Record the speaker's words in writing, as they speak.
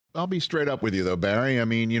I'll be straight up with you though, Barry. I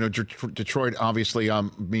mean, Detroit. Obviously,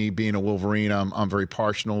 me being a Wolverine, I'm very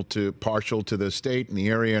partial to the state and the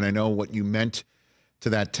area, and I know what you meant to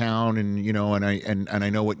that town, and I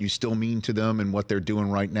know what you still mean to them and what they're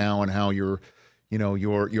doing right now, and how you're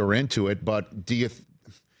into it. But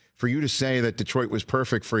for you to say that Detroit was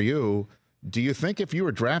perfect for you, do you think if you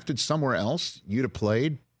were drafted somewhere else, you'd have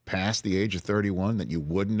played past the age of 31, that you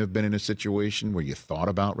wouldn't have been in a situation where you thought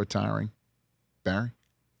about retiring, Barry?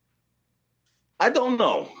 I don't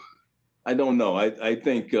know. I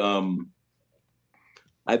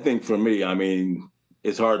think for me, I mean,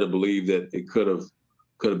 it's hard to believe that it could have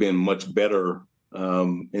been much better,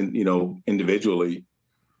 individually.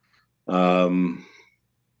 I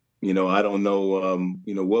don't know,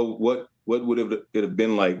 what would it have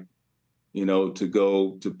been like, to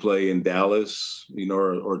go to play in Dallas,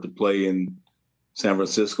 or to play in San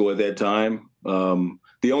Francisco at that time.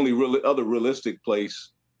 The only other realistic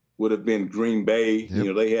place would have been Green Bay.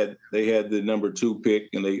 Yep. They had the number 2 pick,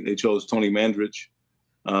 and they chose Tony Mandrich.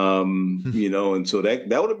 And so that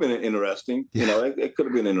would have been interesting. Yeah. It could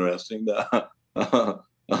have been interesting.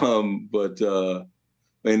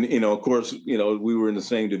 And of course, we were in the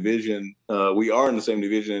same division. We are in the same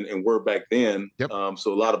division, and were back then. Yep.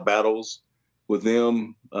 So a lot of battles with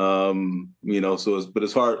them. But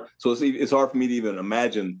it's hard. So it's hard for me to even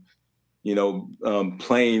imagine,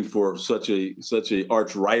 playing for such a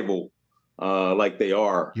arch rival like they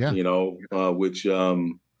are. Yeah.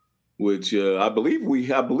 Which I believe we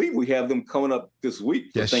have them coming up this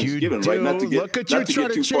week for Thanksgiving, right? Look at you trying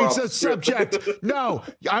to change the subject. No,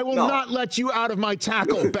 I will not let you out of my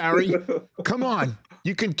tackle, Barry. Come on.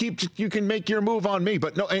 You can make your move on me,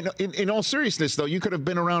 but no. In all seriousness, though, you could have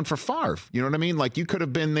been around for Favre. You know what I mean? Like, you could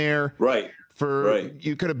have been there, right?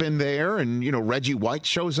 You could have been there, and Reggie White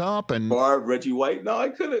shows up, and Favre, Reggie White. No,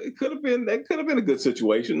 it could have been a good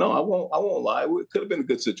situation. No, I won't lie. It could have been a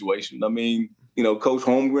good situation. I mean, Coach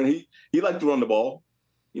Holmgren, he liked to run the ball.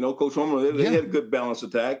 Coach Holmgren, they had a good balanced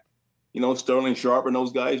attack. Sterling Sharp and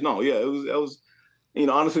those guys. No, yeah, that was.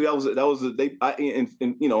 Honestly,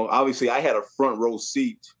 obviously I had a front row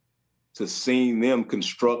seat to seeing them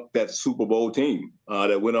construct that Super Bowl team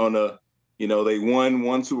that went on they won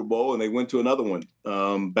one Super Bowl and they went to another one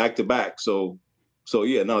back to back. So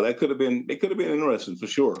yeah, no, it could have been interesting for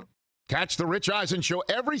sure. Catch the Rich Eisen Show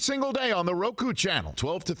every single day on the Roku channel,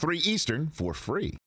 12 to 3 Eastern, for free.